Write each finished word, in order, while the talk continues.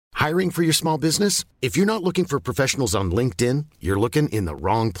Hiring for your small business? If you're not looking for professionals on LinkedIn, you're looking in the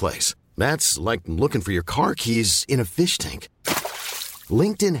wrong place. That's like looking for your car keys in a fish tank.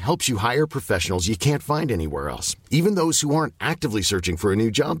 LinkedIn helps you hire professionals you can't find anywhere else, even those who aren't actively searching for a new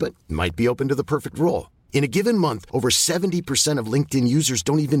job but might be open to the perfect role. In a given month, over 70% of LinkedIn users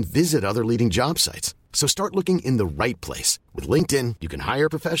don't even visit other leading job sites. So start looking in the right place. With LinkedIn, you can hire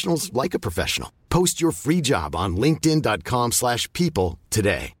professionals like a professional. Post your free job on linkedin.com/people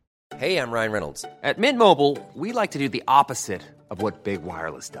today. Hey, I'm Ryan Reynolds. At Mint Mobile, we like to do the opposite of what Big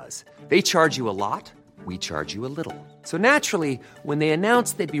Wireless does. They charge you a lot. We charge you a little. So naturally, when they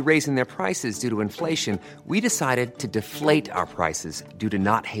announced they'd be raising their prices due to inflation, we decided to deflate our prices due to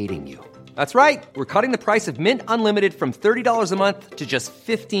not hating you. That's right. We're cutting the price of Mint Unlimited from $30 a month to just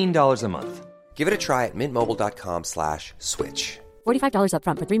 $15 a month. Give it a try at mintmobile.com/switch. $45 up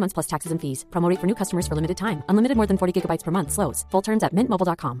front for 3 months plus taxes and fees. Promo rate for new customers for limited time. Unlimited more than 40 gigabytes per month slows. Full terms at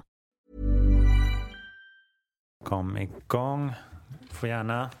mintmobile.com. Kom igång. Får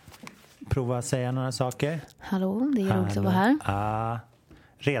gärna prova att säga några saker. Hallå, det är roligt att vara här.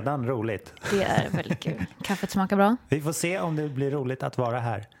 Redan roligt. Det är väldigt kul. Kaffet smakar bra. Vi får se om det blir roligt att vara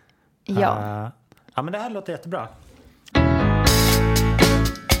här. Ja. Ja, men det här låter jättebra.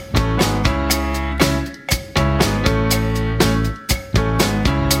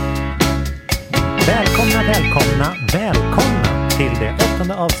 Välkomna till det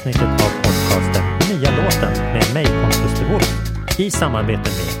 8:e avsnittet av podcasten Nya låten med mig, Pontus de Wolf, i samarbete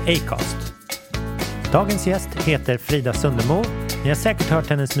med Acast. Dagens gäst heter Frida Sundemo. Ni har säkert hört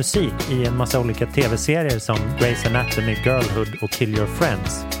hennes musik i en massa olika tv-serier som Grey's Anatomy, Girlhood och Kill Your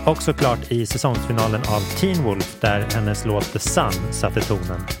Friends. Och såklart i säsongsfinalen av Teen Wolf där hennes låt The Sun satte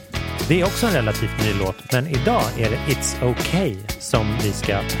tonen. Det är också en relativt ny låt, men idag är det It's Okay som vi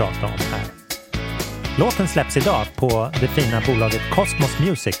ska prata om här. Låten släpps idag på det fina bolaget Cosmos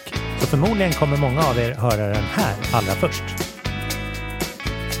Music, så förmodligen kommer många av er höra den här allra först.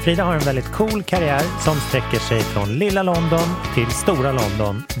 Frida har en väldigt cool karriär som sträcker sig från lilla London till stora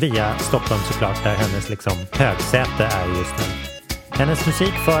London via Stockholm såklart, där hennes högsäte är just nu. Hennes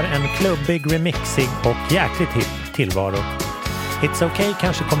musik för en klubbig, remixig och jäkligt hipp tillvaro. It's Okay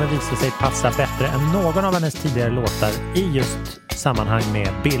kanske kommer visa sig passa bättre än någon av hennes tidigare låtar i just sammanhang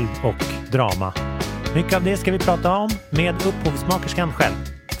med bild och drama. Mycket av det ska vi prata om med upphovsmakerskan själv.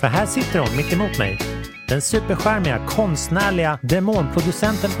 För här sitter hon mitt emot mig. Den superskärmiga, konstnärliga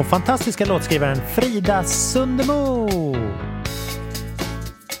demonproducenten och fantastiska låtskrivaren Frida Sundemo.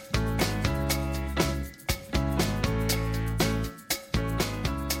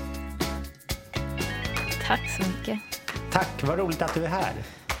 Tack så mycket. Tack, vad roligt att du är här.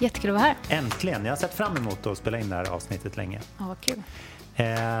 Jättekul att vara här. Äntligen, jag har sett fram emot att spela in det här avsnittet länge. Ja, vad kul.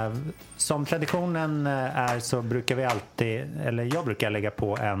 Som traditionen är så brukar vi alltid, eller jag brukar lägga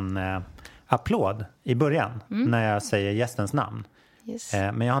på en applåd i början när jag säger gästens namn. Yes.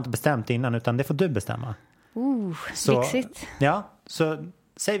 Men jag har inte bestämt innan, utan det får du bestämma. Lyxigt. Ja, så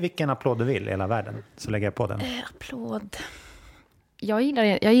säg vilken applåd du vill i hela världen, så lägger jag på den. Applåd. Jag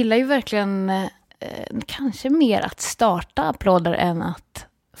gillar ju verkligen kanske mer att starta applåder än att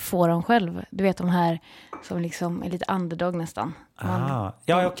få dem själv. Du vet de här som liksom är lite underdog nästan.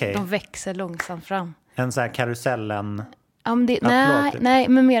 Okej. De växer långsamt fram. En sån här karusellen. Nej,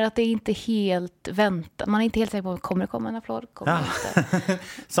 men mer att det är inte helt väntat. Man är inte helt säker på om det kommer komma en applåd. Inte.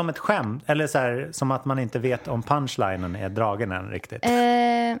 Som ett skämt, eller så här, som att man inte vet om punchlinen är dragen än riktigt.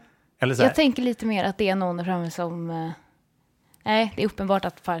 Eller så här. Jag tänker lite mer att det är någon där framme som... nej, det är uppenbart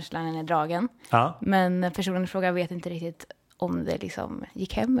att punchlinen är dragen. Ja. Men personen i fråga vet inte riktigt om det liksom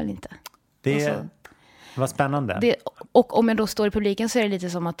gick hem eller inte. Det var spännande. Och om jag då står i publiken så är det lite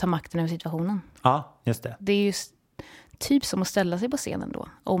som att ta makten över situationen. Ja, just det. Det är ju typ som att ställa sig på scenen då,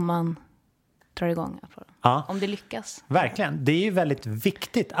 om man drar igång applåden. Ja. Om det lyckas. Verkligen. Det är ju väldigt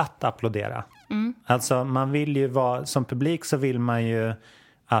viktigt att applådera. Alltså man vill ju vara, som publik så vill man ju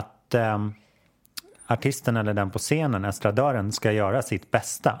att artisten eller den på scenen, estradören, ska göra sitt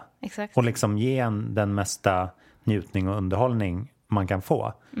bästa. Exakt. Och liksom ge en den mesta njutning och underhållning man kan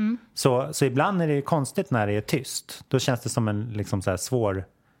få. Så ibland är det konstigt när det är tyst. Då känns det som en liksom så här svår,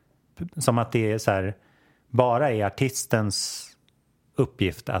 som att det är så här, bara är artistens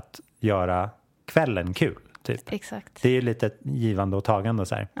uppgift att göra kvällen kul typ. Exakt. Det är ju lite givande och tagande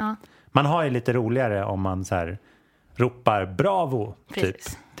så här. Ja. Man har ju lite roligare om man så här ropar bravo typ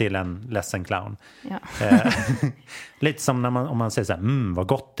till en ledsen clown. Ja. Lite som när om man säger så här, vad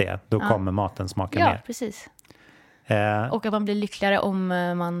gott det är, då kommer maten smaka mer. Ja, precis. Och att man blir lyckligare om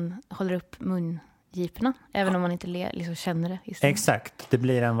man håller upp mungiporna, även om man inte liksom känner det. Istället. Exakt, det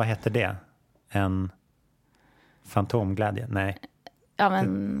blir en, vad heter det? En fantomglädje? Nej. Ja,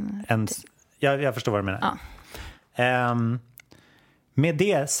 men Jag förstår vad du menar. Ja. Med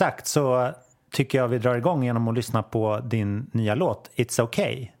det sagt så tycker jag vi drar igång genom att lyssna på din nya låt It's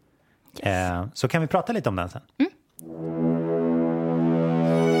Okay. Yes. Så kan vi prata lite om den sen.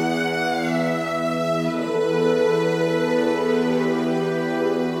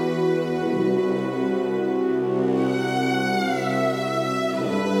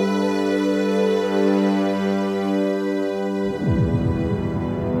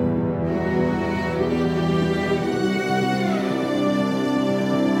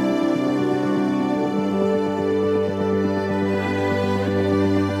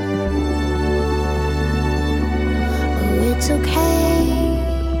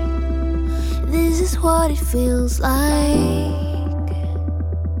 What it feels like,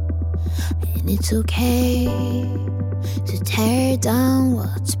 and it's okay to tear down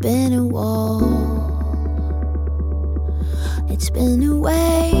what's been a wall. It's been a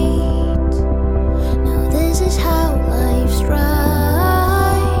wait. Now this is how life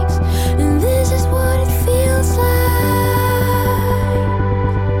strikes, and this is what it feels like.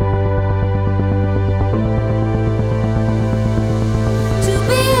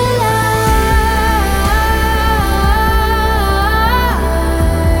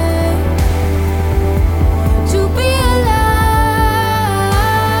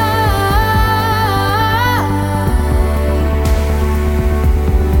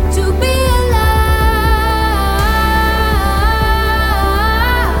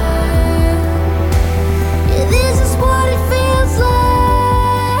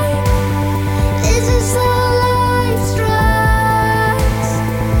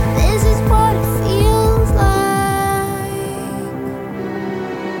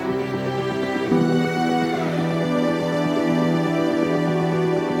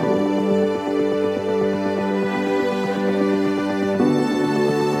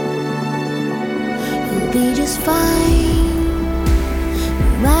 Be just fine, no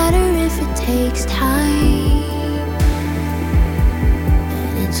matter if it takes time.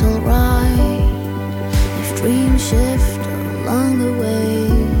 And it's alright if dreams shift along the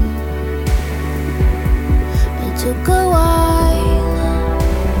way. It took a while,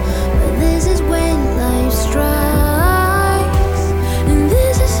 but this is when life strikes, and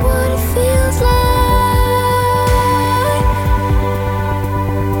this is what it feels like.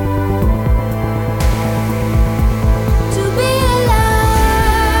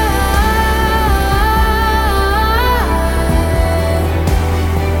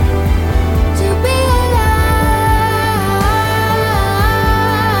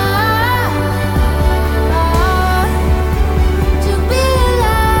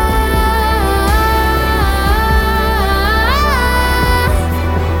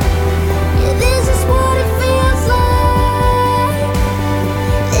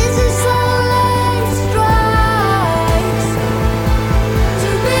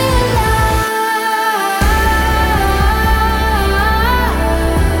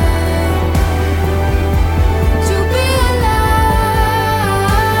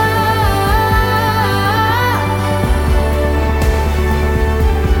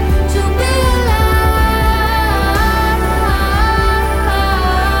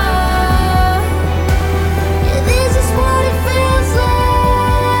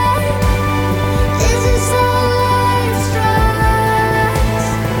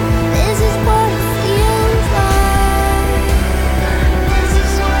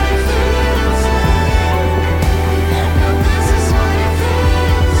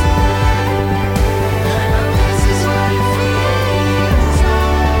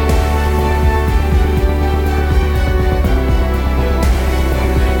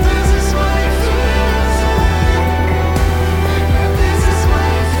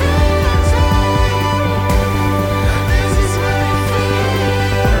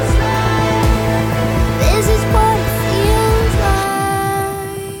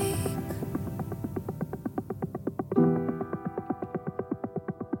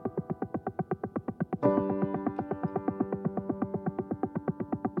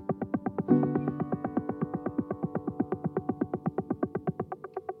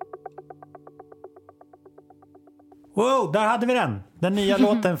 Wow, där hade vi den. Den nya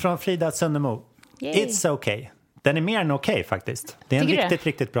låten från Frida Sunnemo. It's Okay. Den är mer än okej faktiskt. Det är en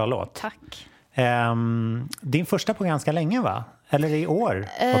riktigt bra låt. Tack. Din första på ganska länge, va? Eller i år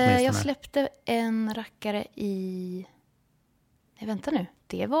åtminstone. Jag släppte en rackare i... Nej, vänta nu.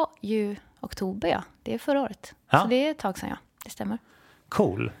 Det var ju oktober, ja. Det är förra året. Ja. Så det är ett tag sedan, ja. Det stämmer.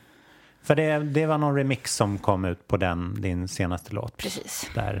 Cool. För det var någon remix som kom ut på din senaste låt.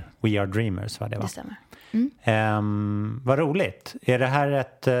 Precis. Där We Are Dreamers, var det, va? Det stämmer. Vad roligt. Är det här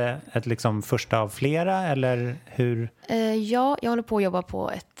ett liksom första av flera eller hur? Ja, jag håller på att jobba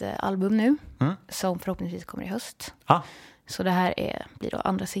på ett album nu som förhoppningsvis kommer i höst. Ja, Så det här blir då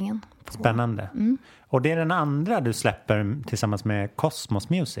andra singeln. spännande. Och det är den andra du släpper tillsammans med Cosmos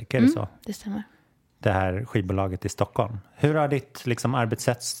Music, är det så? Det stämmer. Det här skivbolaget i Stockholm. Hur har ditt liksom,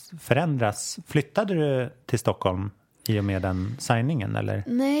 arbetssätt förändrats? Flyttade du till Stockholm i och med den signingen, eller?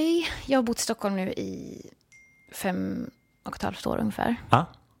 Nej, jag har bott i Stockholm nu i 5,5 år ungefär. Ja.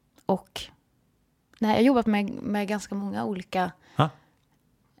 Och jag har jobbat med ganska många olika, Ja.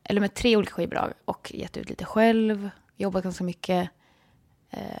 eller med 3 olika skivbolag och gett ut lite själv. Jobbat ganska mycket,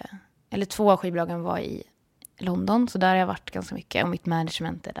 eller 2 av skivbolagen var i London, så där har jag varit ganska mycket och mitt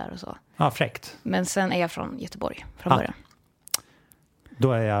management är där och så. Ja, fräckt. Men sen är jag från Göteborg från början.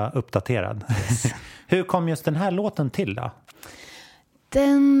 Då är jag uppdaterad. Yes. Hur kom just den här låten till då?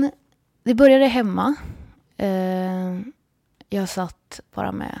 Det började hemma. Jag satt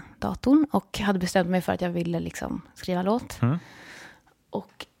bara med datorn och hade bestämt mig för att jag ville liksom skriva låt.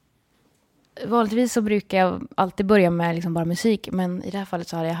 Och vanligtvis så brukar jag alltid börja med liksom bara musik, men i det här fallet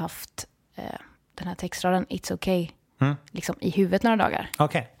så hade jag haft den här textraden It's okay liksom i huvudet några dagar.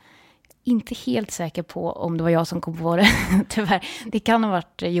 Okej. Inte helt säker på om det var jag som kom på det, tyvärr. Det kan ha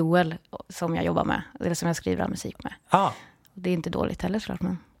varit Joel som jag jobbar med, eller som jag skriver all musik med. Ja. Det är inte dåligt heller såklart,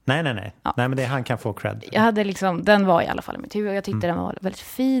 men... Nej. Ja. Nej, men det han kan få cred. Jag hade liksom, den var i alla fall i mitt huvud och jag tyckte den var väldigt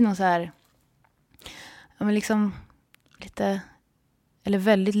fin och så här, ja men liksom lite, eller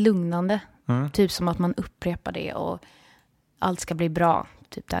väldigt lugnande. Typ som att man upprepar det och allt ska bli bra,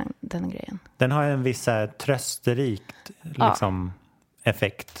 typ den grejen. Den har ju en viss trösterikt liksom,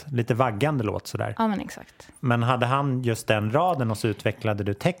 effekt. Lite vaggande låt sådär. Ja men exakt. Men hade han just den raden och så utvecklade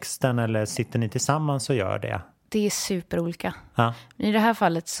du texten, eller sitter ni tillsammans och gör det? Det är superolika. Ja. Men i det här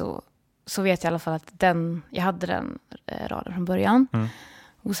fallet så vet jag i alla fall att jag hade den raden från början.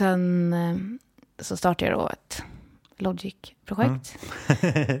 Och sen så startade jag då ett Logic-projekt.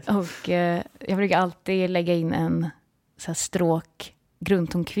 Och jag brukar alltid lägga in en så här stråk,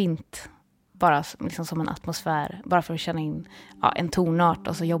 grundton kvint, bara liksom som en atmosfär, bara för att känna in en tonart,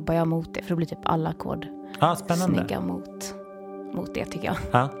 och så jobbar jag mot det, för då blir typ alla ackord snygga mot det, tycker jag.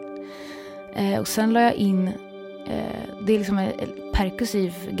 Ja. Och sen la jag in det är liksom en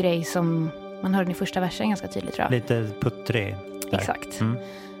perkussiv grej som man hörde i första versen ganska tydligt, tror jag. Lite puttrig där. Exakt.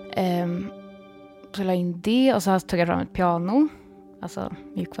 Så la jag in det och så tog jag fram ett piano, alltså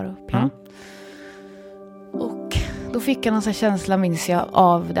mjukvarupiano. Och då fick jag någon sån känsla, minns jag,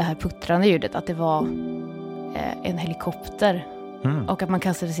 av det här puttrande ljudet, att det var en helikopter och att man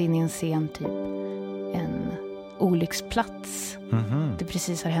kastades in i en scen, typ en olycksplats. Det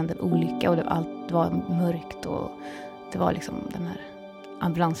precis har hänt en olycka och allt var mörkt och det var liksom den här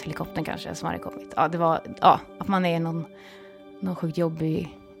ambulanshelikoptern kanske som hade kommit. Ja, det var att man är i någon sjukt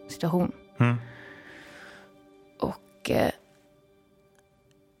jobbig situation. Och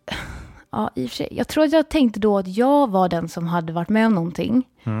i och för sig, jag tror att jag tänkte då att jag var den som hade varit med om någonting.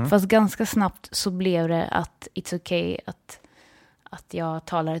 Fast ganska snabbt så blev det att it's okay att jag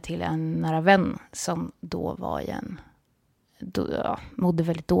talade till en nära vän som då var mådde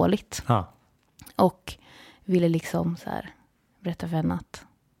väldigt dåligt. Och ville liksom så här berätta för henne att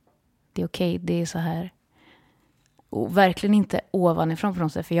det är okej, det är så här. Och verkligen inte ovanifrån på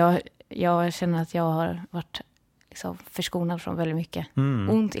något sätt, för jag känner att jag har varit liksom förskonad från väldigt mycket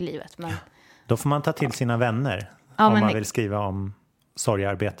ont i livet. Men... Då får man ta till sina vänner om man vill skriva om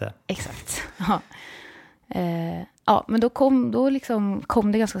sorgarbete. Exakt. Men då kom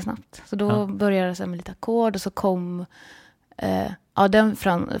det ganska snabbt. Så då började det med lite ackord och så kom den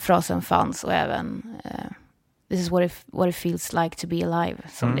frasen fanns, och även this is what it feels like to be alive,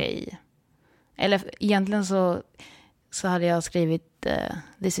 som det är i. Eller egentligen så hade jag skrivit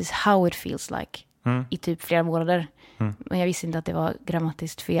this is how it feels like i typ flera månader. Men jag visste inte att det var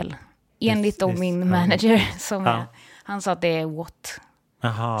grammatiskt fel. Enligt min manager han sa att det är what.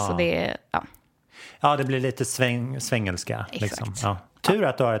 Aha. Så det är Ja, det blir lite svängelska. Liksom. Ja. Tur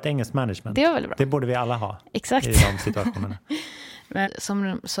att du har ett engelskt management. Det var väldigt bra. Det borde vi alla ha. Exakt. I de situationerna. Men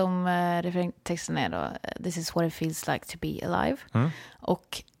som refrängtexten är då, this is what it feels like to be alive.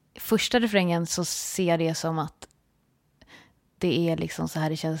 Och första refrängen så ser jag det som att det är liksom så här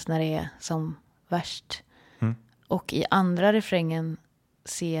det känns när det är som värst. Och i andra refrängen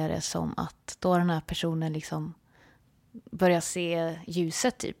ser jag det som att då den här personen liksom börjar se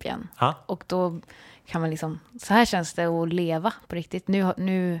ljuset typ igen. Och då kan man liksom, så här känns det att leva på riktigt. Nu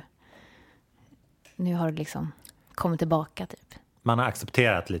har det liksom kommit tillbaka typ. Man har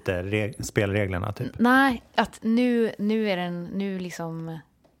accepterat lite spelreglerna typ. Nej, att nu är den, nu liksom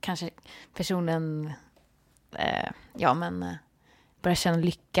kanske personen börja känna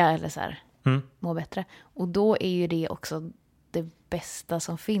lycka eller så här, må bättre. Och då är ju det också det bästa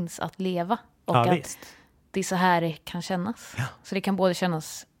som finns, att leva. Och att visst. det är så här det kan kännas. Ja. Så det kan både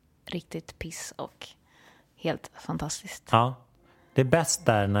kännas riktigt piss och helt fantastiskt. Ja, det är bäst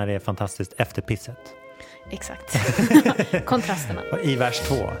där när det är fantastiskt efter pisset. Exakt. Kontrasterna. Och i vers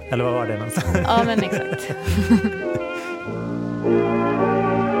 2, eller vad var det någonstans? Ja, men exakt.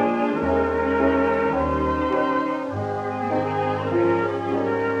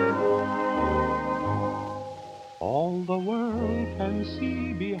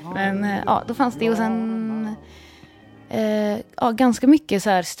 Men då fanns det ju sen ganska mycket så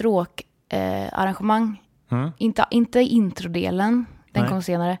här stråkarrangemang. Inte introdelen, den kom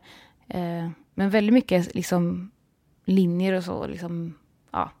senare. Men väldigt mycket liksom linjer och så, liksom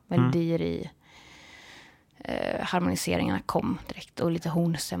melodier i harmoniseringarna kom direkt, och lite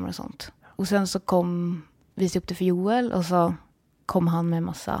hornstämmor och sånt. Och sen så visade upp det för Joel, och så kom han med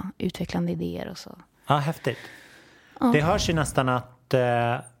massa utvecklande idéer och så. Ja, häftigt. Det hörs ju nästan att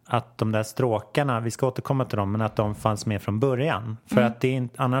de där stråkarna, vi ska återkomma till dem, men att de fanns med från början. För att det är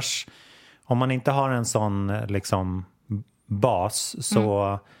annars, om man inte har en sån liksom bas,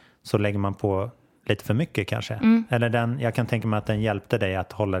 så lägger man på lite för mycket kanske. Eller jag kan tänka mig att den hjälpte dig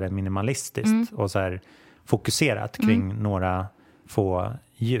att hålla det minimalistiskt och så här fokuserat kring några få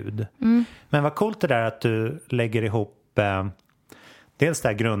ljud. Men vad coolt det där att du lägger ihop dels det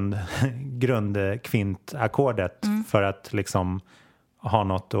här grundkvintackordet för att liksom ha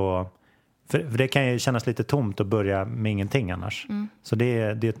något för det kan ju kännas lite tomt att börja med ingenting annars. Så det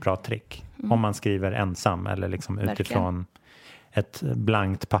är ett bra trick om man skriver ensam eller liksom utifrån ett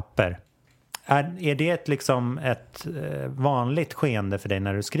blankt papper. Är det ett vanligt skeende för dig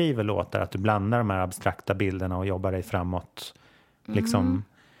när du skriver låtar, att du blandar de här abstrakta bilderna och jobbar dig framåt liksom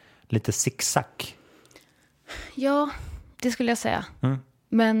lite zigzag? Ja, det skulle jag säga.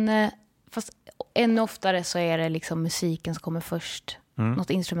 Men fast ännu oftare så är det liksom musiken som kommer först. Något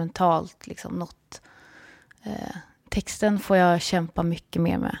instrumentalt, liksom något. Texten får jag kämpa mycket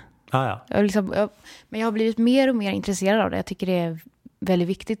mer med. Ja. Men jag har blivit mer och mer intresserad av det. Jag tycker det är väldigt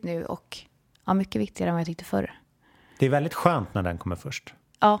viktigt nu, och mycket viktigare än vad jag tyckte förr. Det är väldigt skönt när den kommer först.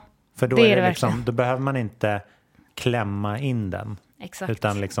 Ja, för då det är det liksom, verkligen. Då behöver man inte klämma in den. Exakt.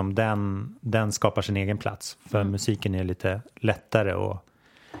 Utan liksom den skapar sin egen plats. För musiken är lite lättare att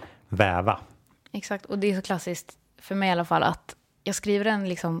väva. Exakt, och det är så klassiskt för mig i alla fall, att jag skriver en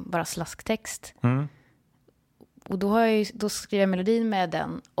liksom bara slasktext. Och då skriver jag melodin med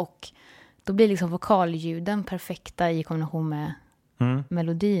den, och då blir liksom vokalljuden perfekta i kombination med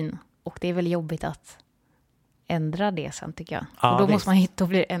melodin. Och det är väldigt jobbigt att ändra det sen, tycker jag. Ja, och då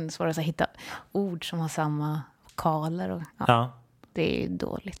blir det ännu svårare att hitta ord som har samma vokaler. Och, det är ju ett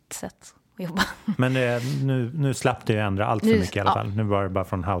dåligt sätt att jobba. Men nu slapp det ju ändra allt för mycket i alla fall. Nu var det bara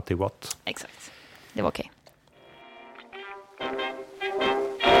från how till what. Exakt, det var okej.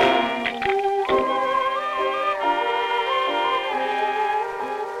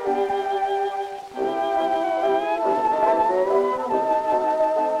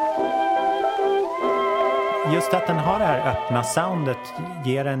 Just att den har det här öppna soundet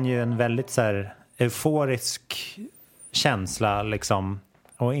ger den ju en väldigt så här euforisk känsla liksom,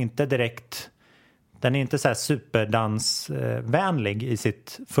 och inte direkt, den är inte så här superdansvänlig i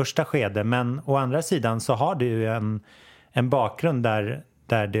sitt första skede, men å andra sidan så har det ju en bakgrund där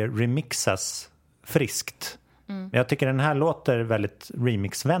det remixas friskt. Jag tycker den här låter väldigt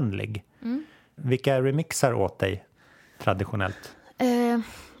remixvänlig. Vilka remixar åt dig traditionellt?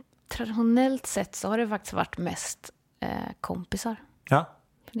 Traditionellt sett så har det faktiskt varit mest kompisar. Ja.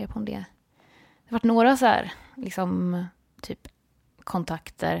 Funderar på om det har varit några så här liksom typ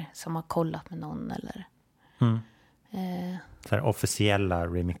kontakter som har kollat med någon eller så här officiella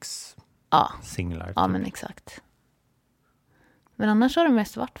remix-singlar. Ja, men exakt. Men annars har det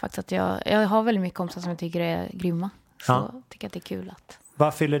mest varit faktiskt att jag har väldigt mycket kompisar som jag tycker är grymma. Så jag tycker att det är kul att...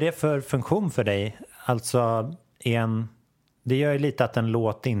 Vad fyller det för funktion för dig? Alltså det gör ju lite att en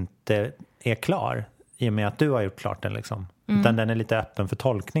låt inte är klar i och med att du har gjort klart den liksom. Utan den är lite öppen för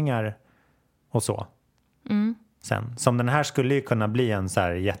tolkningar och så. Sen. Som den här skulle ju kunna bli en så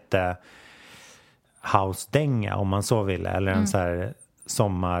här jätte house-dänga om man så vill. Eller en så här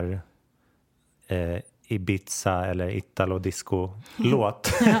sommar Ibiza eller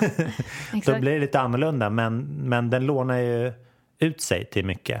Italo-disco-låt. Då blir det lite annorlunda. Men den lånar ju ut sig till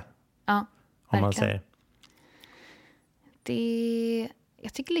mycket. Ja, om man säger.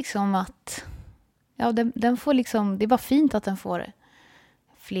 Jag tycker liksom att den får liksom, det är bara fint att den får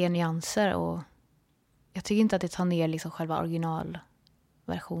fler nyanser, och jag tycker inte att det tar ner liksom själva originalverket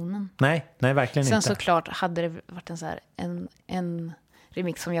versionen. Nej, verkligen Sen inte. såklart hade det varit en så här en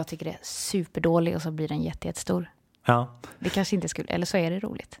remix som jag tycker är superdålig och så blir den jättestor. Ja. Det kanske inte skulle, eller så är det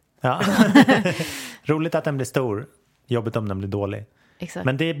roligt. Ja. Roligt att den blir stor. Jobbigt om den blir dålig. Exakt.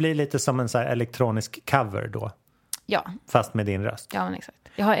 Men det blir lite som en så här elektronisk cover då. Ja. Fast med din röst. Ja, men exakt.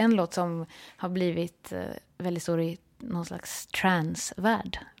 Jag har en låt som har blivit väldigt stor i någon slags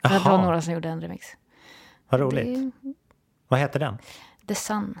trance-värld. För att det var några som gjorde en remix. Vad roligt. Vad heter den? The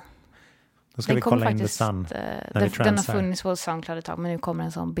Sun. Då ska vi kolla in The Sun. Den har funnits på SoundCloud ett tag, men nu kommer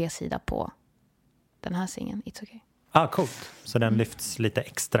en sån B-sida på den här singeln. It's okay. Coolt. Så den lyfts lite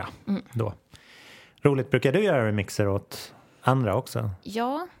extra då. Roligt. Brukar du göra remixer åt andra också?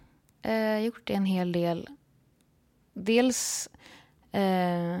 Ja, jag har gjort det en hel del. Dels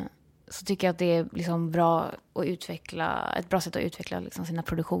så tycker jag att det är liksom bra att utveckla, ett bra sätt att utveckla liksom sina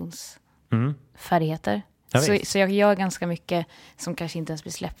produktionsfärdigheter. Ja, så jag gör ganska mycket som kanske inte ens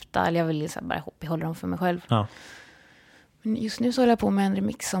blir släppta, eller jag vill liksom bara behålla dem för mig själv. Ja. Men just nu så håller jag på med en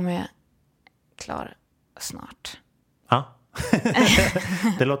remix som är klar snart. Ja.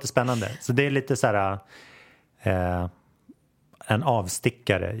 Det låter spännande. Så det är lite så här en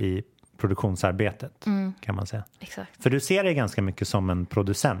avstickare i produktionsarbetet kan man säga. Exakt. För du ser dig ganska mycket som en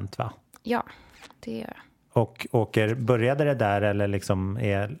producent, va? Ja, det gör jag. Och började det där eller liksom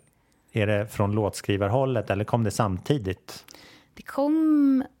är det från låtskrivarhållet eller kom det samtidigt? Det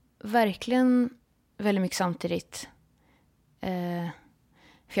kom verkligen väldigt mycket samtidigt.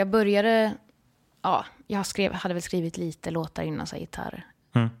 För jag började, jag hade väl skrivit lite låtar innan, så gitarr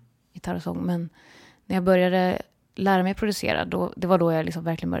och sång. Men när jag började lära mig producera, det var då jag liksom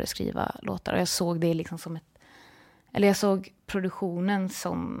verkligen började skriva låtar. Och jag såg det liksom som jag såg produktionen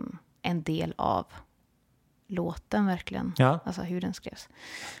som en del av låten verkligen. Ja. Alltså hur den skrevs.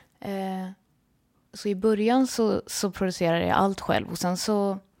 Så i början så producerade jag allt själv. Och sen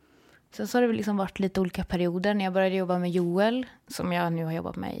så har det liksom varit lite olika perioder. När jag började jobba med Joel, som jag nu har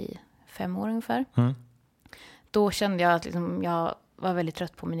jobbat med i 5 år ungefär. Då kände jag att liksom jag var väldigt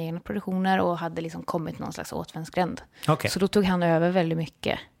trött på mina egna produktioner och hade liksom kommit någon slags återvändsgränd. Okay. Så då tog han över väldigt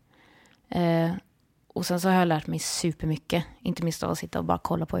mycket. Och sen så har jag lärt mig supermycket. Inte minst av att sitta och bara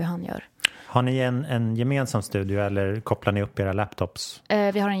kolla på hur han gör. Har ni en gemensam studio eller kopplar ni upp era laptops?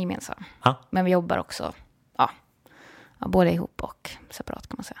 Vi har en gemensam. Men vi jobbar också både ihop och separat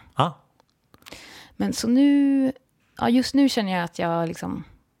kan man säga. Men så nu, just nu känner jag att jag liksom,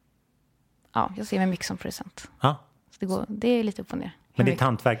 jag ser mig mycket som producent. Så det är lite upp och ner. Men ditt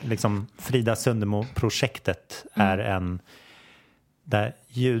hantverk, liksom Frida Sundemo-projektet är där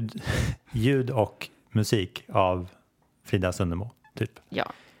ljud och musik av Frida Sundemo, typ.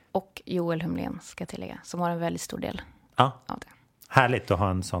 Ja, och Joel Humlén ska tillägga, som har en väldigt stor del av det. Härligt att ha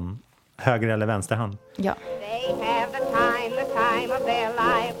en sån höger eller vänsterhand. Ja. They have the time of their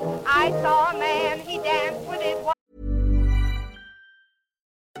life. I saw a man, he danced with his wife.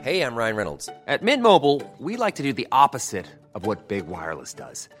 Hey, I'm Ryan Reynolds. At Mint Mobile, we like to do the opposite of what Big Wireless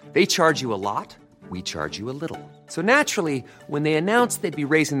does. They charge you a lot, we charge you a little. So naturally, when they announced they'd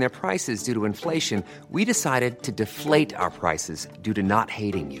be raising their prices due to inflation, we decided to deflate our prices due to not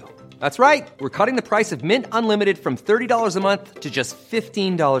hating you. That's right. We're cutting the price of Mint Unlimited from $30 a month to just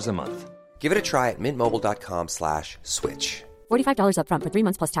 $15 a month. Give it a try at mintmobile.com/switch. $45 up front for 3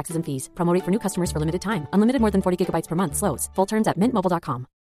 months plus taxes and fees. Promo rate for new customers for limited time. Unlimited more than 40 gigabytes per month. Slows full terms at mintmobile.com.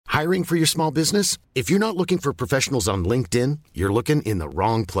 Hiring for your small business? If you're not looking for professionals on LinkedIn, you're looking in the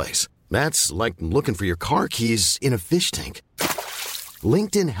wrong place. That's like looking for your car keys in a fish tank.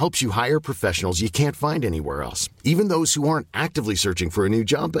 LinkedIn helps you hire professionals you can't find anywhere else, even those who aren't actively searching for a new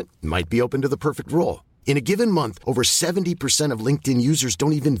job but might be open to the perfect role. In a given month, over 70% of LinkedIn users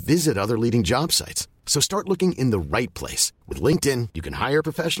don't even visit other leading job sites. So start looking in the right place. With LinkedIn, you can hire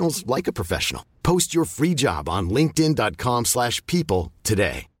professionals like a professional. Post your free job on linkedin.com/people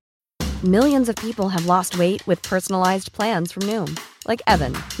today. Millions of people have lost weight with personalized plans from Noom. Like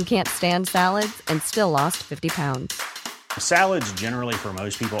Evan, who can't stand salads and still lost 50 pounds. Salads generally for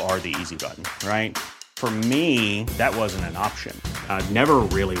most people are the easy button, right? For me, that wasn't an option. I never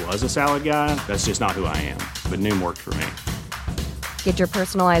really was a salad guy. That's just not who I am. But Noom worked for me. Get your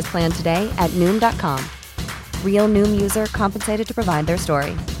personalized plan today at Noom.com. Real Noom user compensated to provide their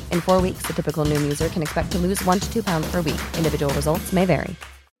story. In 4 weeks, the typical Noom user can expect to lose 1 to 2 pounds per week. Individual results may vary.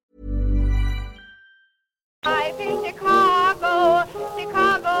 Life in Chicago, my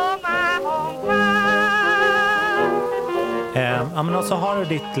hometown. Men så har du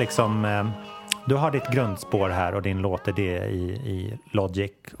ditt liksom... Du har ditt grundspår här och din låt är det i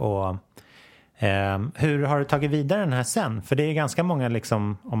Logic. Och hur har du tagit vidare den här sen? För det är ganska många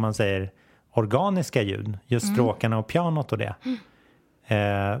liksom, om man säger organiska ljud. Just stråkarna och pianot och det.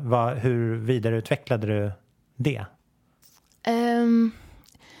 Hur vidareutvecklade du det?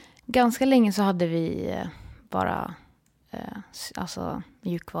 Ganska länge så hade vi bara alltså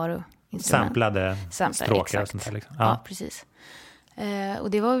mjukvaru. Samplade stråkar och sånt där liksom. Ja, precis.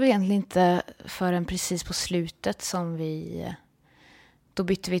 Och det var väl egentligen inte förrän precis på slutet som då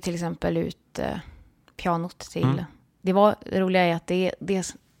bytte vi till exempel ut pianot till. Det roliga är att det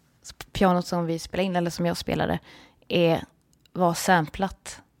pianot som vi spelade in, eller som jag spelade, var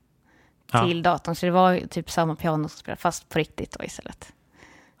samplat till datorn. Så det var typ samma piano som spelade, fast på riktigt då istället.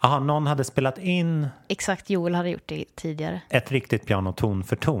 Jaha, någon hade spelat in... Exakt, Joel hade gjort det tidigare. Ett riktigt piano ton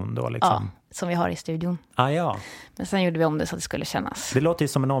för ton då liksom? Ja, som vi har i studion. Ja. Men sen gjorde vi om det så att det skulle kännas. Det låter ju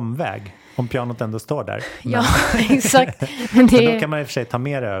som en omväg om pianot ändå står där. Men... Ja, exakt. Men då kan man i och för sig ta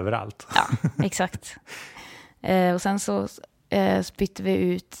med det överallt. Ja, exakt. Och sen så bytte vi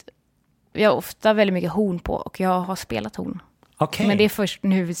ut... Vi har ofta väldigt mycket horn på, och jag har spelat horn. Okay. Men det är först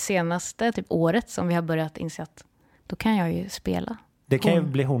nu senaste typ året som vi har börjat inse att då kan jag ju spela. Det kan ju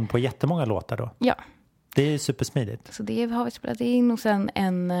bli horn på jättemånga låtar då. Ja. Det är ju supersmidigt. Så det har vi spelat in, och sen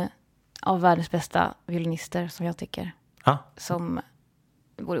en av världens bästa violinister som jag tycker. Som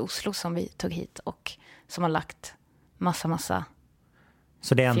bor i Oslo, som vi tog hit och som har lagt massa.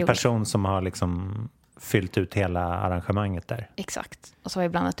 Så det är en person som har liksom fyllt ut hela arrangemanget där? Exakt. Och så har vi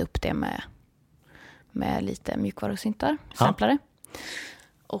blandat upp det med lite mjukvarusyntar, samplare.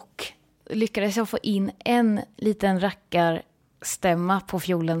 Och lyckades jag få in en liten rackarstämma på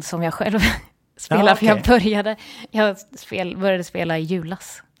fiolen som jag själv spelar. För jag började spela i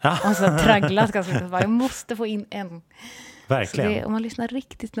julas. Och så tragglat ganska mycket. Jag måste få in en. Verkligen. Så om man lyssnar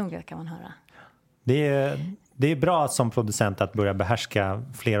riktigt noga kan man höra. Det är bra som producent att börja behärska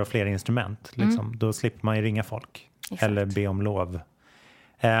fler och fler instrument. Liksom. Då slipper man ju ringa folk. Exakt. Eller be om lov.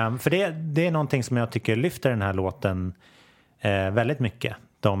 För det är någonting som jag tycker lyfter den här låten väldigt mycket.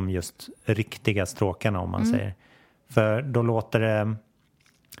 De just riktiga stråkarna, om man säger. För då låter det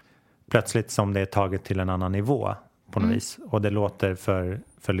plötsligt som det är taget till en annan nivå på något vis. Och det låter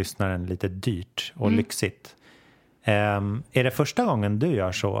för lyssnaren lite dyrt och lyxigt. Är det första gången du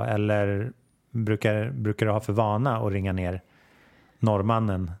gör så? Eller brukar du ha för vana att ringa ner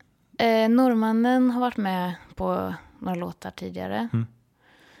norrmannen? Norrmannen har varit med på några låtar tidigare.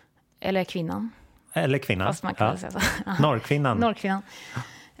 Eller kvinnan. Fast man kan säga så. Norrkvinnan.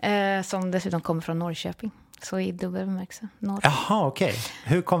 Som dessutom kommer från Norrköping. Så i dubbel bemärkelse. Jaha, okej.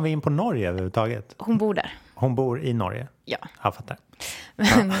 Hur kom vi in på Norge överhuvudtaget? Hon bor där. Hon bor i Norge? Ja. Jag fattar.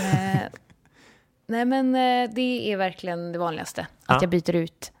 Men det är verkligen det vanligaste. Att jag byter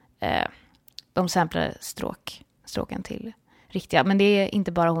ut de samplade stråken till riktiga. Men det är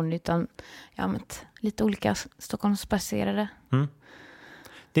inte bara hon, utan jag har använt lite olika Stockholmsbaserade.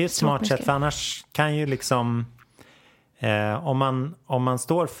 Det är ett smart sätt, för annars kan ju liksom om man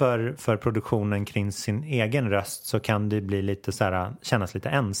står för produktionen kring sin egen röst, så kan det bli lite så här, kännas lite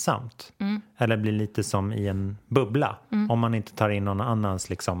ensamt. Eller bli lite som i en bubbla. Om man inte tar in någon annans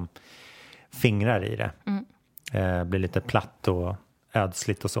liksom fingrar i det. Blir lite platt och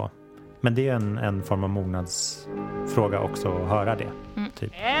ödsligt och så. Men det är en form av mognadsfråga också att höra det.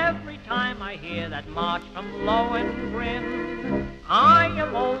 Typ. Every time I hear that march from Lohengrin, I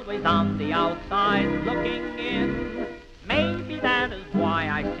am always on the outside looking in. Maybe that is why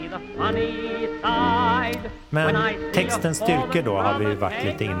I see the funny side. Men textens styrkor då har vi ju varit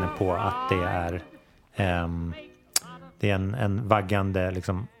lite inne på att det är en vaggande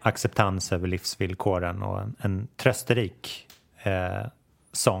liksom acceptans över livsvillkoren och en trösterik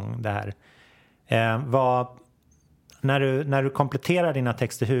sång det här. När du kompletterar dina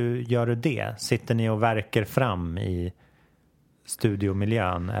texter, hur gör du det? Sitter ni och verkar fram i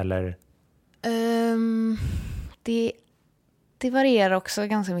studiomiljön eller? Det varierar också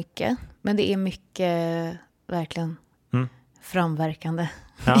ganska mycket, men det är mycket verkligen framverkande.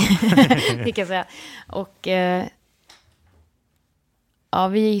 Ja. Det kan jag säga. Och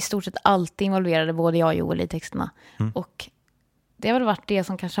vi är i stort sett alltid involverade, både jag och Joel, i texterna. Och det har väl varit det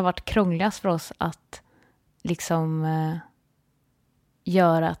som kanske har varit krångligast för oss att liksom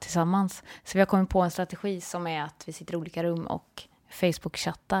göra tillsammans. Så vi har kommit på en strategi som är att vi sitter i olika rum och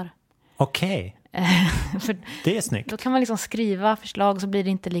Facebook-chattar. Okej. Det är snyggt. Då kan man liksom skriva förslag, så blir det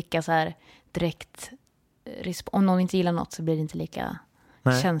inte lika så här direkt. Om någon inte gillar något så blir det inte lika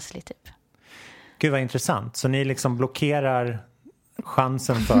känsligt typ. Gud vad intressant. Så ni liksom blockerar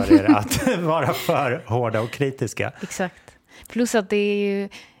chansen för er att vara för hårda och kritiska. Exakt. Plus att det är ju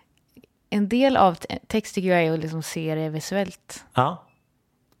en del av text tycker jag är att liksom se det visuellt. Ja.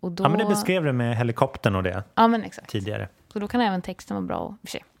 Och då... Ja, men det beskrev du med helikoptern och det. Ja, men exakt. Tidigare. Så då kan även texten vara bra. För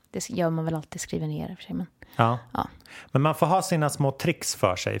sig. Det gör man väl alltid, skriva ner för sig. Men Ja. Ja. Men man får ha sina små tricks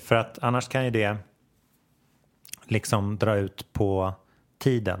för sig. För att annars kan ju det liksom dra ut på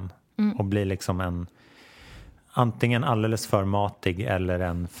tiden. Och bli liksom en antingen alldeles för matig eller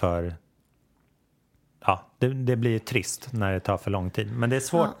en för... Ja, det blir trist när det tar för lång tid. Men det är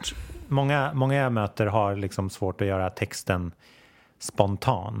svårt. Ja. Många jag möter har liksom svårt att göra texten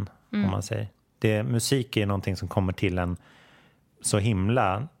spontan, om man säger. Musik är någonting som kommer till en så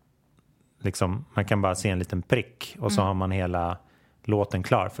himla... Liksom, man kan bara se en liten prick och så har man hela låten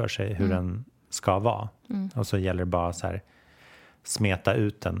klar för sig hur den ska vara. Och så gäller det bara så här smeta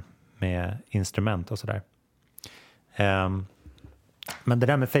ut den med instrument och sådär. Men det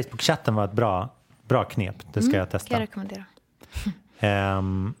där med Facebook-chatten var ett bra knep. Det ska jag testa. Kan jag rekommendera.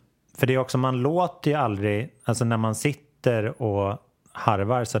 För det är också, man låter ju aldrig, alltså när man sitter och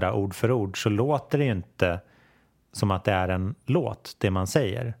harvar sådär ord för ord, så låter det ju inte som att det är en låt, det man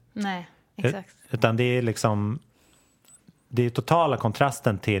säger. Nej, exakt. Utan det är liksom, det är totala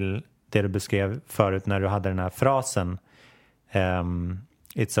kontrasten till det du beskrev förut när du hade den här frasen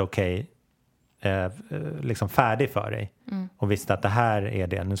it's okay, liksom färdig för dig. Och visste att det här är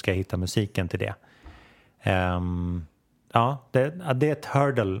det, nu ska jag hitta musiken till det. Ja, det är ett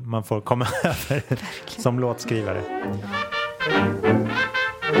hurdle man får komma över som låtskrivare.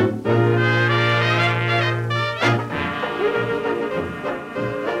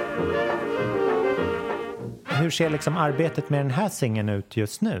 Hur ser liksom arbetet med den här singeln ut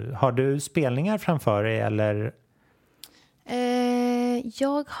just nu? Har du spelningar framför dig eller?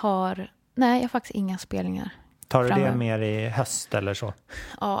 Jag har faktiskt inga spelningar. Tar du det mer i höst eller så?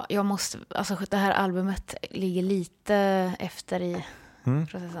 Ja, jag måste, alltså det här albumet ligger lite efter i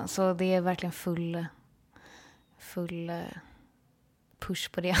processen. Så det är verkligen full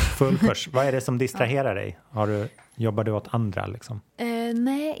push på det. Full push. Vad är det som distraherar dig? Jobbar du åt andra liksom?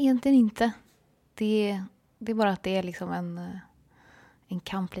 Nej, egentligen inte. Det är bara att det är liksom en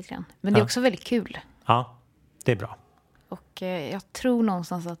kamp lite grann. Men det är också väldigt kul. Ja, det är bra. Och jag tror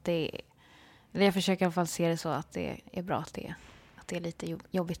någonstans att det är... Eller jag försöker i alla fall se det så att det är bra att det är lite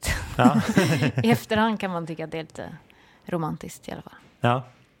jobbigt. Ja. I efterhand kan man tycka att det är lite romantiskt i alla fall. Ja.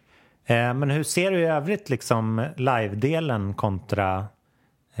 Men hur ser du i övrigt liksom live-delen kontra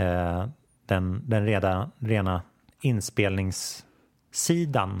den rena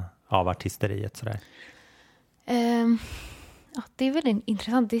inspelningssidan av artisteriet sådär? Ja, det är väldigt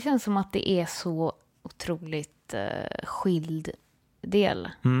intressant. Det känns som att det är så otroligt skild del,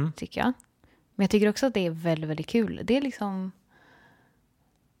 tycker jag. Men jag tycker också att det är väldigt, väldigt kul. Det är liksom...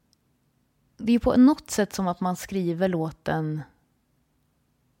 Det är på något sätt som att man skriver låten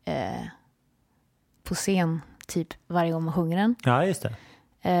på scen typ varje gång man sjunger den. Ja, just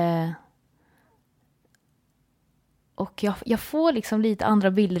det. Och jag får liksom lite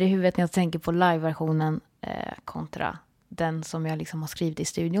andra bilder i huvudet när jag tänker på live-versionen kontra den som jag liksom har skrivit i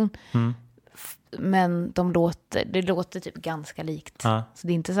studion. Men det låter typ ganska likt. Ja. Så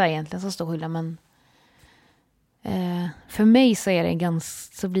det är inte så här egentligen så stor skillnad, men för mig så är det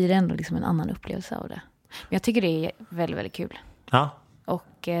så blir det ändå liksom en annan upplevelse av det. Men jag tycker det är väldigt, väldigt kul. Ja.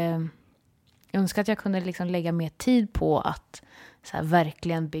 Och jag önskar att jag kunde liksom lägga mer tid på att så här,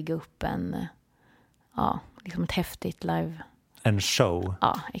 verkligen bygga upp liksom ett häftigt live. En show.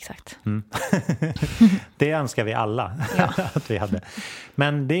 Ja, exakt. Det önskar vi alla att vi hade.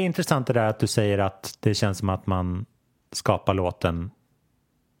 Men det är intressant det där att du säger att det känns som att man skapar låten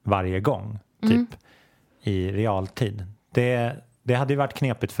varje gång, typ i realtid. Det hade ju varit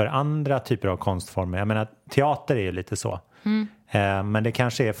knepigt för andra typer av konstformer. Jag menar, teater är ju lite så. Men det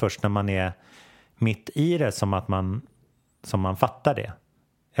kanske är först när man är mitt i det som man fattar det.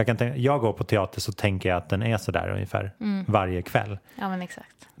 Jag går på teater så tänker jag att den är så där ungefär varje kväll. Ja, men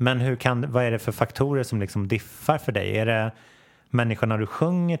exakt. Men vad är det för faktorer som liksom diffar för dig? Är det människorna du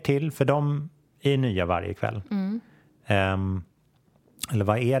sjunger till, för de är nya varje kväll? Eller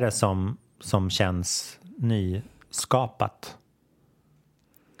vad är det som känns nyskapat?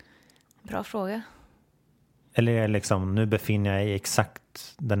 Bra fråga. Eller är det liksom, nu befinner jag i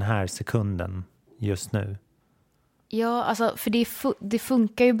exakt den här sekunden just nu? Ja, alltså för det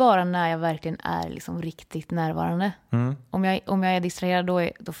funkar ju bara när jag verkligen är liksom riktigt närvarande. Om jag är distraherad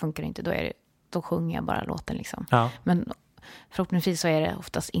då funkar det inte. Då sjunger jag bara låten liksom. Ja. Men förhoppningsvis så är det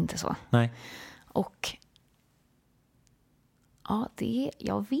oftast inte så. Nej. Och ja,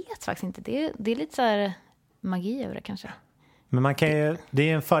 jag vet faktiskt inte. Det är lite så här magi över det kanske. Men man kan ju, det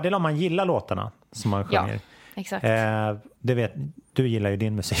är en fördel om man gillar låtarna som man sjunger. Ja, exakt. Du gillar ju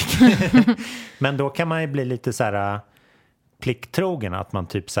din musik. Men då kan man ju bli lite så här plikttrogen, att man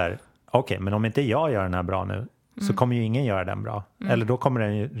typ så här, okej, men om inte jag gör den här bra nu så kommer ju ingen göra den bra. Eller då kommer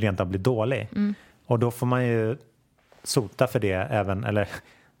den ju rent att bli dålig. Och då får man ju sota för det även, eller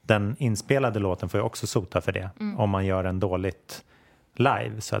den inspelade låten får ju också sota för det om man gör en dåligt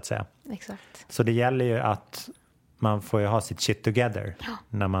live så att säga. Exakt. Så det gäller ju att man får ju ha sitt shit together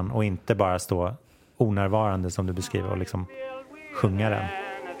när man, och inte bara stå onärvarande som du beskriver och liksom sjunga den.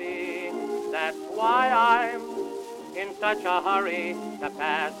 That's why I'm in such a hurry to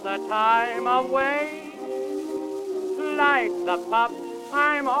pass the time away. Like the pup,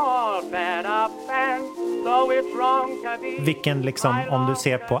 I'm all fed up and so it's wrong to be. Vilken liksom, om du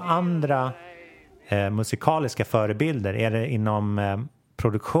ser på andra musikaliska förebilder, är det inom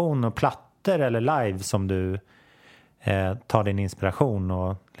produktion och plattor eller live som du tar din inspiration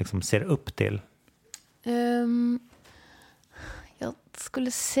och liksom ser upp till? Jag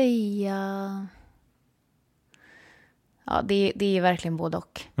skulle säga... Ja, det är verkligen både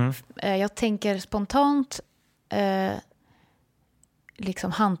och. Jag tänker spontant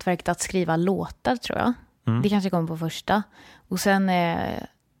liksom hantverket att skriva låtar, tror jag. Det kanske kommer på första. Och sen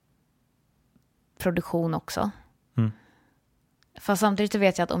produktion också. Fast samtidigt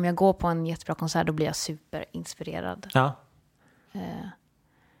vet jag att om jag går på en jättebra konsert då blir jag superinspirerad. Ja.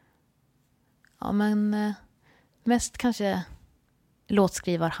 Ja, men mest kanske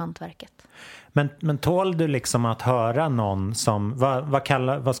låtskrivarhantverket. Men tål du liksom att höra någon som,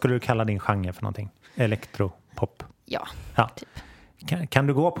 vad skulle du kalla din genre för någonting? Elektropop? Ja. Typ. Kan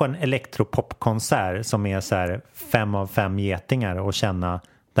du gå på en elektropopkonsert som är så här 5 av 5 getingar och känna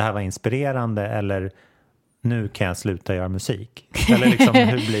det här var inspirerande, eller nu kan jag sluta göra musik? Eller liksom,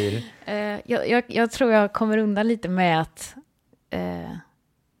 hur blir... Jag tror jag kommer undan lite med att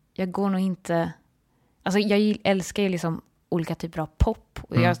jag går nog inte... Alltså jag älskar ju liksom olika typer av pop.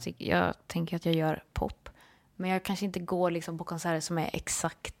 Och jag tänker att jag gör pop. Men jag kanske inte går liksom på konserter som är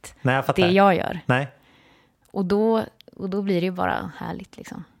exakt det jag gör. Nej. Och då blir det ju bara härligt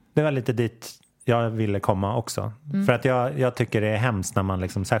liksom. Det var lite dit jag ville komma också. För att jag tycker det är hemskt när man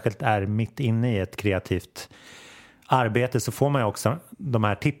liksom särskilt är mitt inne i ett kreativt arbete, så får man ju också de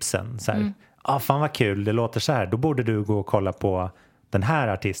här tipsen. Så här, fan vad kul, det låter så här. Då borde du gå och kolla på den här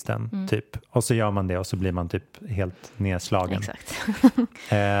artisten typ. Och så gör man det och så blir man typ helt nedslagen. Exakt.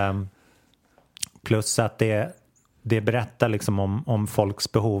 Plus att det berättar liksom om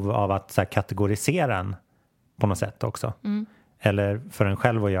folks behov av att så här, kategorisera en på något sätt också. Eller för en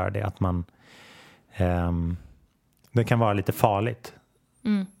själv att göra det, att man det kan vara lite farligt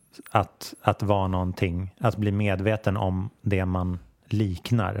att vara någonting, att bli medveten om det man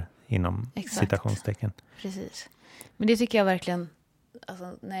liknar inom citationstecken. Precis. Men det tycker jag verkligen,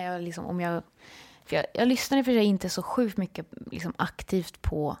 alltså, när jag liksom, jag lyssnar i och för sig inte så sjukt mycket liksom aktivt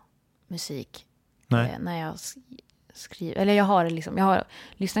på musik. När jag skriver, eller jag har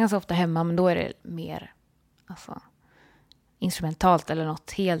lyssnat ganska ofta hemma, men då är det mer alltså instrumentalt eller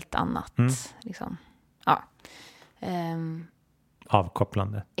något helt annat liksom. Ja.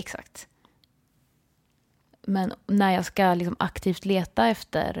 Avkopplande. Exakt. Men när jag ska liksom aktivt leta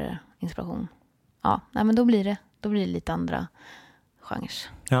efter inspiration, men då blir det lite andra genrer.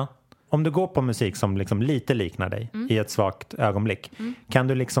 Ja. Om du går på musik som liksom lite liknar dig i ett svagt ögonblick, kan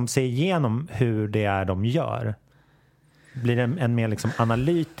du liksom se igenom hur det är de gör? Blir det en mer liksom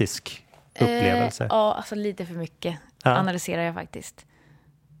analytisk upplevelse? Ja, alltså lite för mycket analyserar jag faktiskt.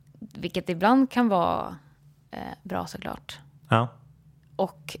 Vilket ibland kan vara bra såklart. Ja.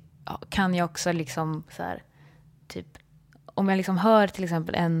 Och kan jag också liksom så här, typ, om jag liksom hör till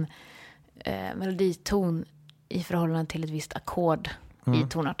exempel en meloditon i förhållande till ett visst ackord i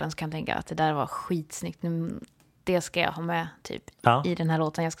tonarten, så kan jag tänka att det där var skitsnyggt. Det ska jag ha med typ i den här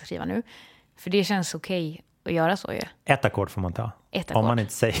låten jag ska skriva nu. För det känns okej att göra så ju. Ett ackord får man ta. Om man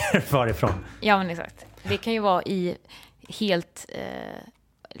inte säger varifrån. Ja, men exakt. Det kan ju vara i helt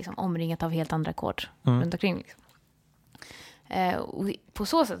liksom omringat av helt andra ackord runt omkring. Liksom. Och på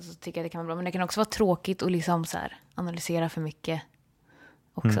så sätt så tycker jag det kan vara bra. Men det kan också vara tråkigt att liksom så här analysera för mycket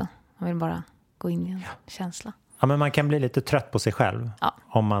också. Man vill bara gå in i en känsla. Ja, men man kan bli lite trött på sig själv.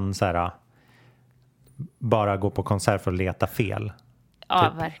 Om man så här, bara går på konsert för att leta fel. Ja,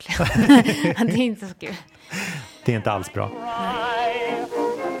 typ. Verkligen. Det är inte så kul. Det är inte alls bra.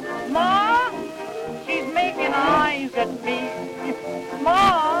 Ma, she's making eyes at me.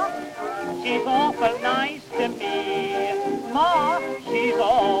 Ma, she's awful nice to me. Ma, she's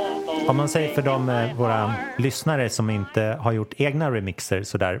all. Om man säger för våra lyssnare som inte har gjort egna remixer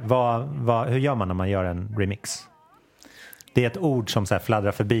sådär, hur gör man när man gör en remix? Det är ett ord som så här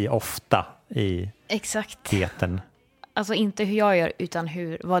fladdrar förbi ofta i etern. Alltså inte hur jag gör, utan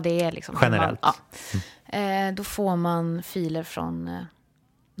vad det är liksom. Generellt. Då får man filer från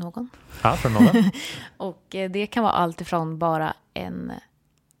någon. Ja, från någon. Och det kan vara allt ifrån bara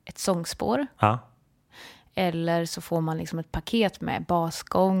ett sångspår Eller så får man liksom ett paket med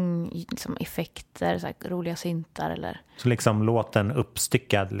basgång, liksom effekter, så här roliga syntar eller... Så liksom låten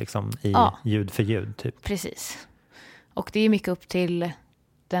uppstyckad liksom i ljud för ljud typ. Precis. Och det är mycket upp till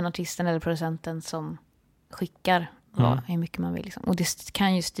den artisten eller producenten som skickar hur mycket man vill. Liksom. Och det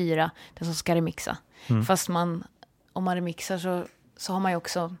kan ju styra den som ska remixa. Fast om man remixar så har man ju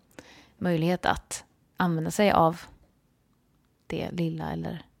också möjlighet att använda sig av det lilla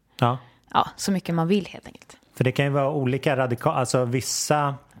eller så mycket man vill helt enkelt. För det kan ju vara olika radikala, alltså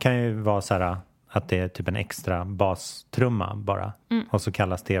vissa kan ju vara så här att det är typ en extra bastrumma bara. Och så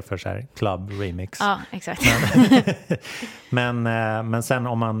kallas det för så här club remix. Ja, exakt. Men sen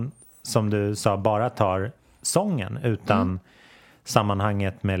om man, som du sa, bara tar sången utan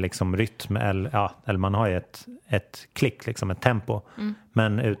sammanhanget med liksom rytm eller man har ju ett klick, liksom ett tempo.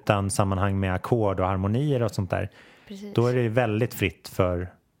 Men utan sammanhang med ackord och harmonier och sånt där. Precis. Då är det väldigt fritt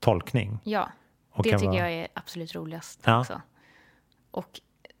för tolkning. Ja, och det tycker jag är absolut roligast också. Och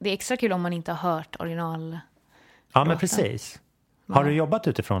det är extra kul om man inte har hört original. Ja, men precis. Har du jobbat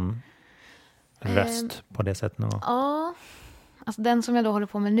utifrån röst på det sättet? Ja, alltså den som jag då håller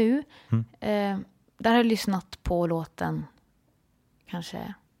på med nu, där har jag lyssnat på låten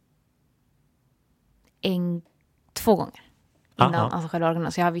kanske 2 gånger innan, alltså själva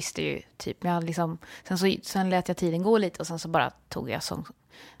originalet. Så jag visste ju typ, jag liksom, sen lät jag tiden gå lite och sen så bara tog jag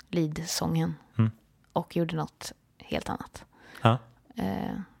lead-sången och gjorde något helt annat. Ja.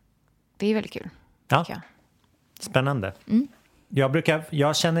 Det är väldigt kul. Ja. Spännande.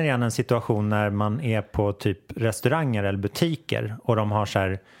 Jag känner igen en situation när man är på typ restauranger eller butiker och de har så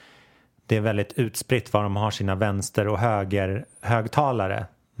här, det är väldigt utspritt var de har sina vänster- och högtalare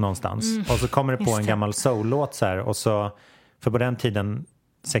någonstans. Och så kommer det på en gammal soul-låt så här, och så, för på den tiden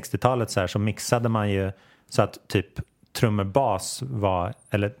 60-talet så här, så mixade man ju så att typ trummor-bas var,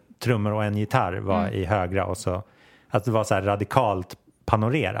 eller trummor och en gitarr var i högra, och så att det var så här radikalt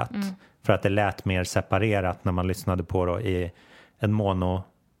panorerat för att det lät mer separerat när man lyssnade på det i en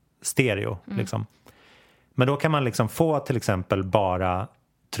mono-stereo liksom. Men då kan man liksom få till exempel bara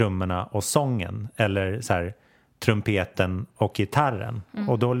trummorna och sången eller så här trumpeten och gitarren,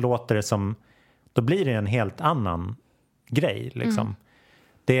 och då låter det som, då blir det en helt annan grej liksom.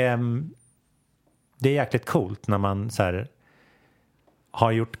 Det är jäkligt coolt när man så här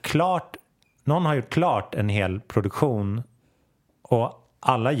någon har gjort klart en hel produktion och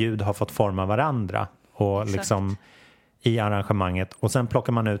alla ljud har fått forma varandra och liksom i arrangemanget, och sen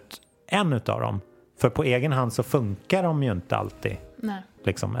plockar man ut en utav dem, för på egen hand så funkar de ju inte alltid. Nej.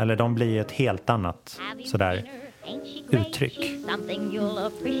 Liksom, eller de blir ett helt annat sådär uttryck. Something you'll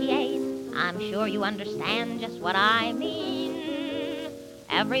appreciate. I'm sure you understand just what I mean.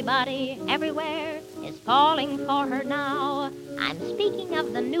 Everybody, everywhere is falling for her now. I'm speaking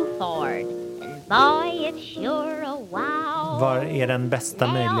of the new Ford. And boy, it's sure a wow. Vad är den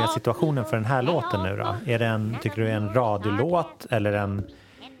bästa möjliga situationen för den här låten nu då? Tycker du är en radiolåt, eller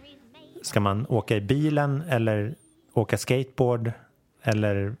ska man åka i bilen eller åka skateboard,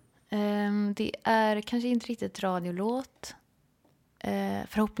 eller? Det är kanske inte riktigt radiolåt.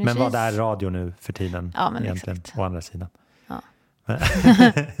 Förhoppningsvis. Men vad är radio nu för tiden? Ja, men egentligen, exakt. å andra sidan. Ja.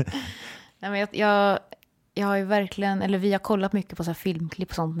 Nej, men jag har ju verkligen, eller vi har kollat mycket på så här filmklipp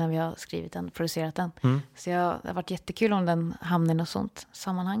och sånt när vi har skrivit den, producerat den. Så det har varit jättekul om den hamnar i något sånt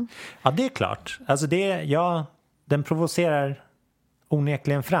sammanhang. Ja, det är klart. Alltså den provocerar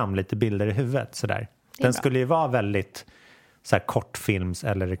onekligen fram lite bilder i huvudet sådär. Den skulle ju vara väldigt så här kortfilms-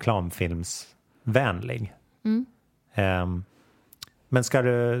 eller reklamfilmsvänlig. Men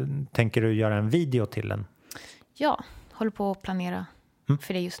tänker du göra en video till den? Ja, håller på att planera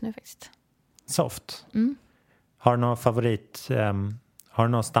för det just nu faktiskt. Soft. Har du någon favorit, har du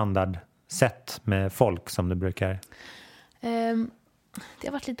någon standardsätt med folk som du brukar? Det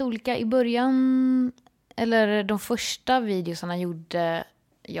har varit lite olika. I början, eller de första videosarna gjorde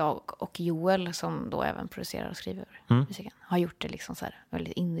jag och Joel, som då även producerar och skriver musiken, har gjort det liksom så här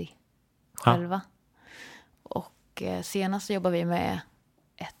väldigt indie själva. Och senast jobbar vi med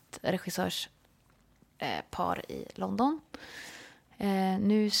ett regissörspar i London.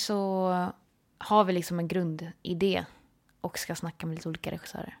 Nu så har vi liksom en grundidé och ska snacka med lite olika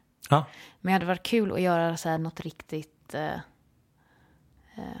regissörer. Men det hade varit kul att göra så här något riktigt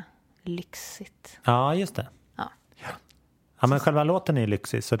lyxigt. Ja, just det. Ja, men själva låten är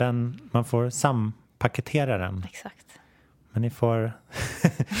lyxig, så man får sampaketera den. Exakt. Men ni får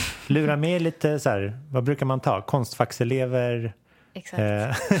lura med lite så här, vad brukar man ta? Konstfackselever.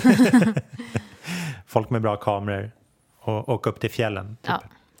 Exakt. Folk med bra kameror och åka upp till fjällen. Typ. Ja,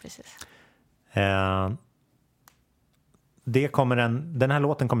 precis. den här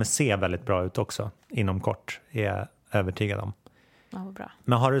låten kommer se väldigt bra ut också inom kort, är jag övertygad om. Ja, vad bra.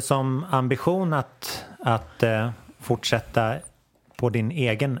 Men har du som ambition att fortsätta på din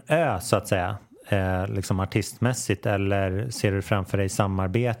egen ö så att säga, liksom artistmässigt, eller ser du framför dig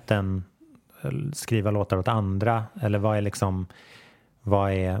samarbeten, skriva låtar åt andra, eller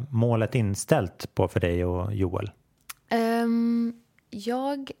vad är målet inställt på för dig och Joel?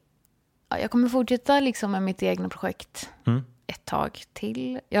 Jag kommer fortsätta liksom med mitt egna projekt ett tag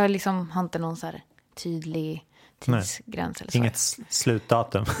till. Jag har inte någon så här tydlig tidsgräns eller så. Inget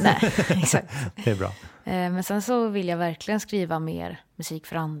slutdatum. Nej, exakt. Det är bra. Men sen så vill jag verkligen skriva mer musik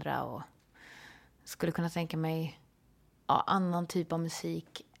för andra och skulle kunna tänka mig annan typ av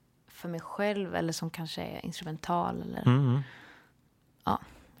musik för mig själv eller som kanske är instrumental eller jag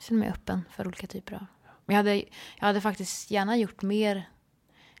känner mig öppen för olika typer av. Men jag hade faktiskt gärna gjort mer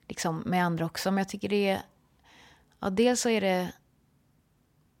liksom med andra också, men jag tycker det är dels så är det,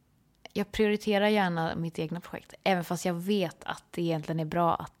 jag prioriterar gärna mitt egna projekt även fast jag vet att det egentligen är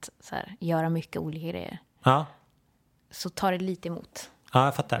bra att så här, göra mycket olika grejer. Ja. Så tar det lite emot. Ja,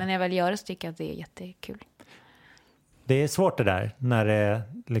 jag fattar. Men när jag väl gör det så tycker jag att det är jättekul. Det är svårt det där när det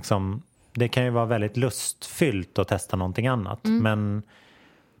liksom, det kan ju vara väldigt lustfyllt att testa någonting annat, men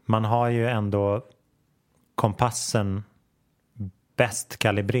man har ju ändå kompassen bäst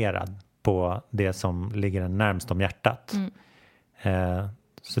kalibrerad på det som ligger närmst om hjärtat.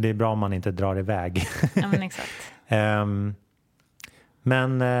 Så det är bra om man inte drar iväg. Ja, men exakt.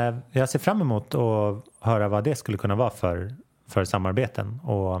 Men jag ser fram emot att höra vad det skulle kunna vara för samarbeten.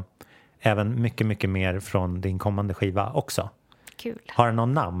 Och även mycket, mycket mer från din kommande skiva också. Kul. Har du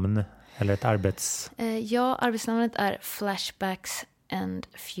någon namn? Eller ett arbetsnamnet är Flashbacks and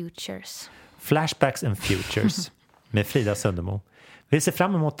Futures. Flashbacks and Futures med Frida Sundemo. Vi ser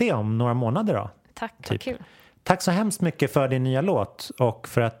fram emot det om några månader då. Tack, vad kul. Tack så hemskt mycket för din nya låt och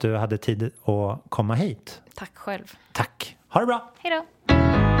för att du hade tid att komma hit. Tack själv. Tack. Ha det bra. Hej då.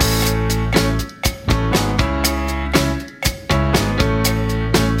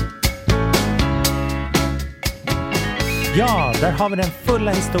 Ja, där har vi den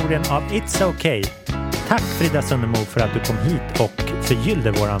fulla historien av It's Okay. Tack Frida Sundemo för att du kom hit och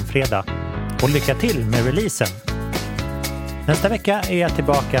förgyllde våran fredag. Och lycka till med releasen. Nästa vecka är jag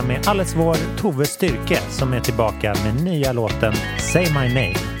tillbaka med allas vår Tove Styrke som är tillbaka med nya låten Say My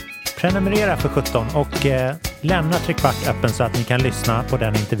Name. Prenumerera för 17 och lämna trekvart öppen så att ni kan lyssna på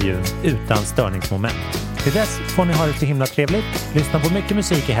den intervjun utan störningsmoment. Till dess får ni ha det så himla trevligt, lyssna på mycket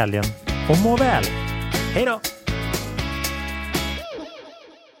musik i helgen och må väl. Hej då!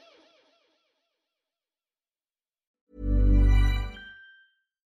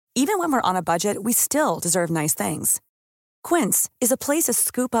 Even when we're on a budget, we still deserve nice things. Quince is a place to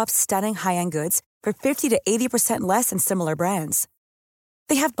scoop up stunning high-end goods for 50 to 80% less than similar brands.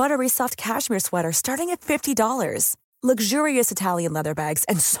 They have buttery soft cashmere sweaters starting at $50, luxurious Italian leather bags,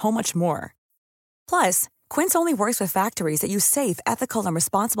 and so much more. Plus, Quince only works with factories that use safe, ethical, and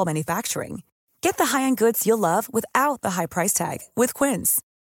responsible manufacturing. Get the high-end goods you'll love without the high price tag with Quince.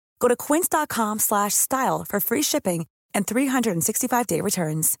 Go to quince.com/style for free shipping and 365-day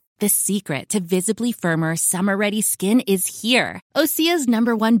returns. The secret to visibly firmer, summer-ready skin is here. Osea's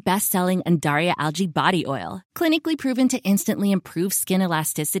 #1 best-selling Andaria Algae Body Oil. Clinically proven to instantly improve skin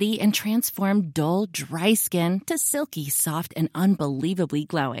elasticity and transform dull, dry skin to silky, soft, and unbelievably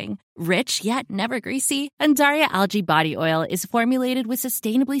glowing. Rich yet never greasy, Andaria Algae Body Oil is formulated with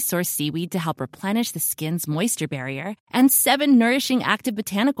sustainably sourced seaweed to help replenish the skin's moisture barrier and 7 nourishing active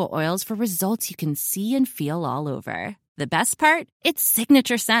botanical oils for results you can see and feel all over. The best part? Its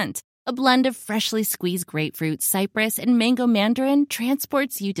signature scent. A blend of freshly squeezed grapefruit, cypress, and mango mandarin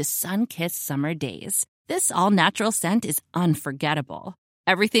transports you to sun-kissed summer days. This all-natural scent is unforgettable.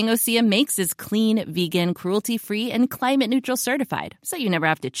 Everything Osea makes is clean, vegan, cruelty-free, and climate-neutral certified, so you never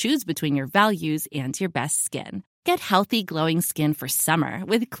have to choose between your values and your best skin. Get healthy, glowing skin for summer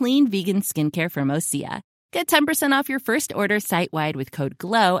with clean, vegan skincare from Osea. Get 10% off your first order site-wide with code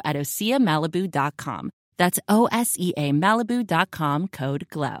GLOW at OseaMalibu.com. That's OSEAMalibu.com, code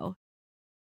GLOW.